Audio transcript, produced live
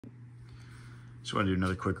Just want to do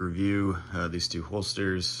another quick review of these two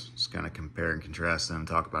holsters, just kind of compare and contrast them,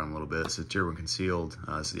 talk about them a little bit. So Tier 1 concealed,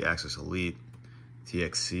 this is the Axis Elite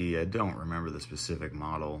TXC. I don't remember the specific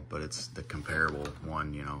model, but it's the comparable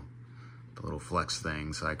one, you know, the little flex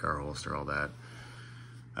thing, sidecar holster, all that.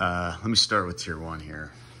 Let me start with Tier 1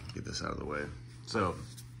 here, get this out of the way. So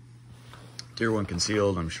Tier 1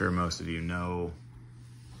 concealed, I'm sure most of you know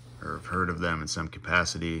or have heard of them in some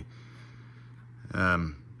capacity.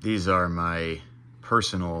 These are my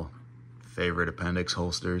personal favorite appendix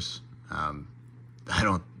holsters.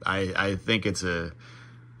 I think it's a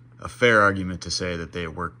fair argument to say that they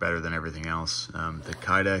work better than everything else. The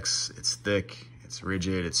Kydex, it's thick, it's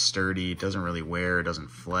rigid, it's sturdy, it doesn't really wear, it doesn't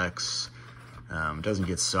flex, it doesn't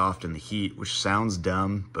get soft in the heat, which sounds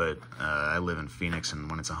dumb, but I live in Phoenix, and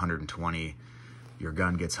when it's 120, your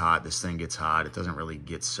gun gets hot, this thing gets hot, it doesn't really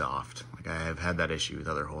get soft. Like, I have had that issue with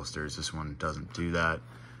other holsters. This one doesn't do that.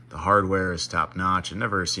 The hardware is top notch. It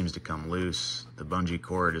never seems to come loose. The bungee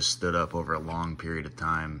cord is stood up over a long period of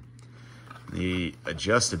time. The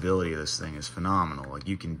adjustability of this thing is phenomenal. Like,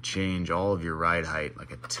 you can change all of your ride height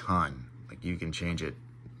like a ton. Like, you can change it.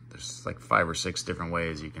 There's like 5 or 6 different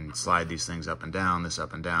ways. You can slide these things up and down, this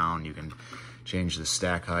up and down. You can change the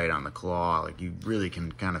stack height on the claw. Like, you really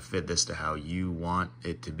can kind of fit this to how you want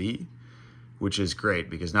it to be, which is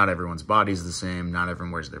great because not everyone's body is the same. Not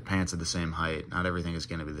everyone wears their pants at the same height. Not everything is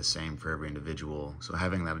going to be the same for every individual. So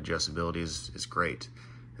having that adjustability is great.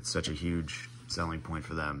 It's such a huge selling point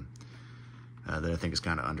for them that I think is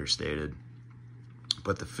kind of understated.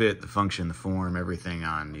 But the fit, the function, the form, everything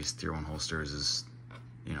on these Tier 1 holsters is,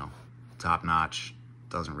 you know, top notch.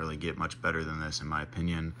 Doesn't really get much better than this in my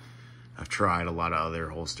opinion. I've tried a lot of other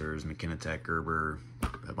holsters, McKinney, Gerber,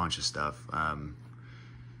 a bunch of stuff.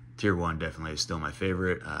 Tier 1 definitely is still my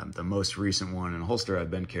favorite. The most recent one and holster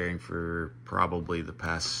I've been carrying for probably the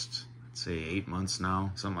past, let's say 8 months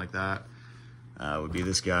now, something like that, would be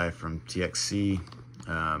this guy from TXC.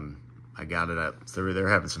 I got it at, they were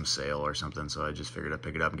having some sale or something, so I just figured I'd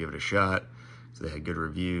pick it up and give it a shot. So they had good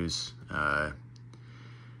reviews.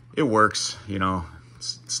 It works, you know,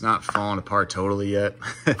 it's not falling apart totally yet,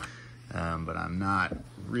 but I'm not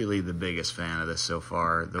really the biggest fan of this so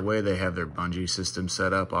far. The way they have their bungee system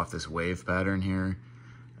set up off this wave pattern here,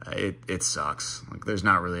 it sucks. Like, there's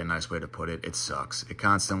not really a nice way to put it. It sucks. It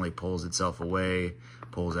constantly pulls itself away,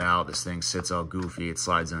 pulls out. This thing sits all goofy. It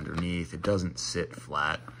slides underneath. It doesn't sit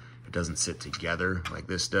flat. It doesn't sit together like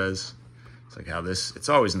this does. It's like how this, it's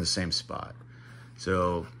always in the same spot.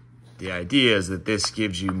 So the idea is that this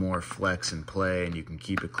gives you more flex and play, and you can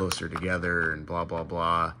keep it closer together and blah, blah,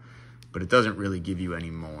 blah. But it doesn't really give you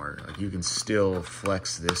any more. Like, you can still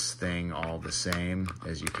flex this thing all the same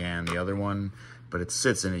as you can the other one, but it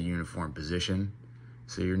sits in a uniform position.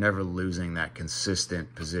 So you're never losing that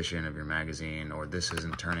consistent position of your magazine, or this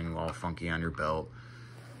isn't turning all funky on your belt.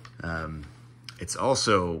 It's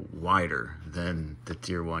also wider than the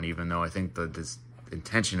Tier 1, even though I think the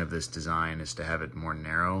intention of this design is to have it more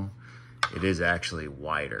narrow. It is actually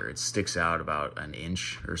wider. It sticks out about an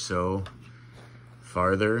inch or so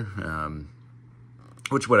farther,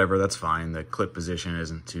 which, whatever, that's fine. The clip position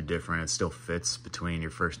isn't too different. It still fits between your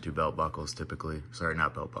first 2 belt buckles typically. Sorry,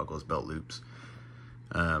 not belt buckles, belt loops.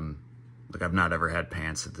 Like, I've not ever had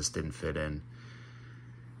pants that this didn't fit in.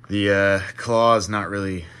 The claw is not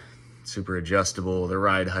really super adjustable. The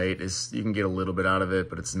ride height is, you can get a little bit out of it,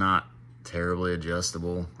 but it's not terribly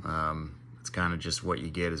adjustable. It's kind of just what you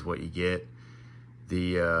get is what you get.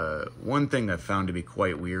 The one thing that I found to be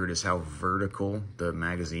quite weird is how vertical the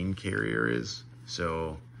magazine carrier is.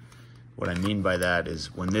 So what I mean by that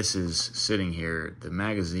is when this is sitting here, the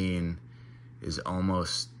magazine is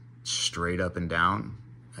almost straight up and down,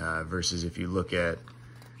 versus if you look at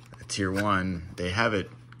a Tier 1, they have it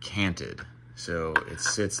canted. So it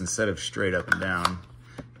sits, instead of straight up and down,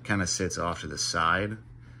 it kind of sits off to the side,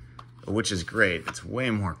 which is great. It's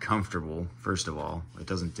way more comfortable, first of all. It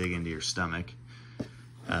doesn't dig into your stomach.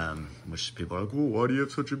 Which people are like, well, why do you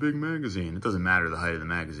have such a big magazine? It doesn't matter the height of the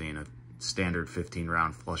magazine. A standard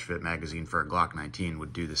 15-round flush fit magazine for a Glock 19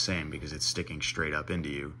 would do the same because it's sticking straight up into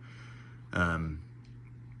you.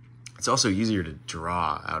 It's also easier to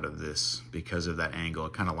draw out of this because of that angle.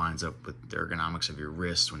 It kind of lines up with the ergonomics of your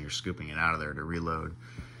wrist when you're scooping it out of there to reload.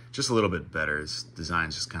 Just a little bit better. Its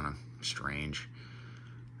design's just kind of strange.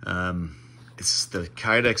 It's the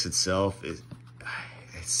Kydex itself. It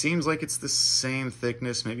seems like it's the same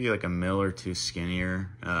thickness, maybe like a mil or 2 skinnier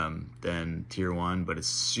than Tier 1, but it's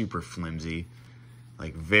super flimsy,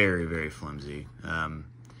 like very, very flimsy.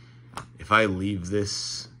 If I leave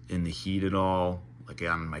this in the heat at all, like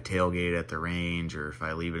on my tailgate at the range, or if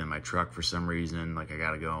I leave it in my truck for some reason, like I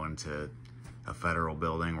gotta go into a federal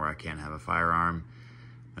building where I can't have a firearm.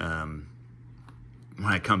 When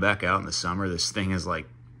I come back out in the summer, this thing is like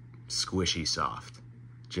squishy soft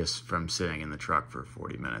just from sitting in the truck for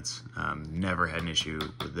 40 minutes. Never had an issue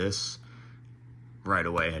with this. Right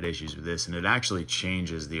away had issues with this, and it actually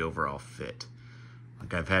changes the overall fit.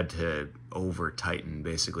 Like, I've had to over tighten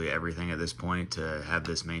basically everything at this point to have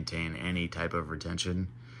this maintain any type of retention.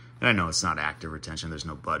 And I know it's not active retention, there's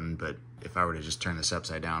no button, but if I were to just turn this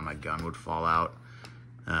upside down, my gun would fall out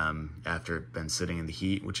after it's been sitting in the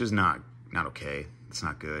heat, which is not okay. It's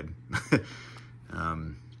not good.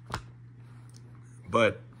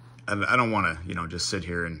 But I don't want to, just sit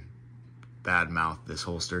here and badmouth this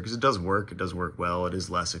holster, because it does work. It does work well. It is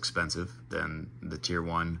less expensive than the Tier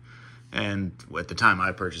 1. And at the time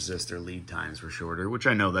I purchased this, their lead times were shorter, which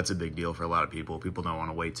I know that's a big deal for a lot of people. People don't want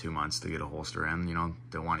to wait 2 months to get a holster in.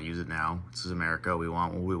 They want to use it now. This is America. We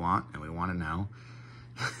want what we want, and we want it now.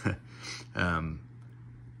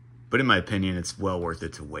 But in my opinion, it's well worth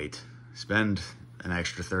it to wait. Spend an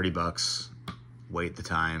extra $30, wait the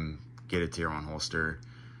time, get a Tier 1 holster.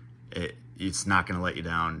 It's not going to let you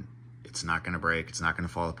down. It's not going to break. It's not going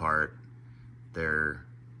to fall apart. They're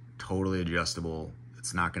totally adjustable.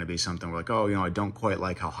 It's not going to be something where like, oh, I don't quite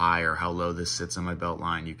like how high or how low this sits on my belt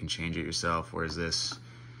line. You can change it yourself. Whereas this,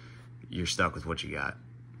 you're stuck with what you got.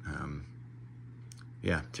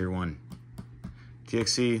 Yeah, Tier 1.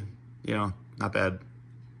 TXC, not bad.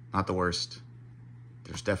 Not the worst.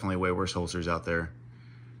 There's definitely way worse holsters out there.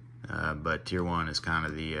 But Tier 1 is kind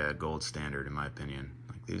of the gold standard in my opinion.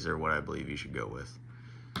 Like, these are what I believe you should go with.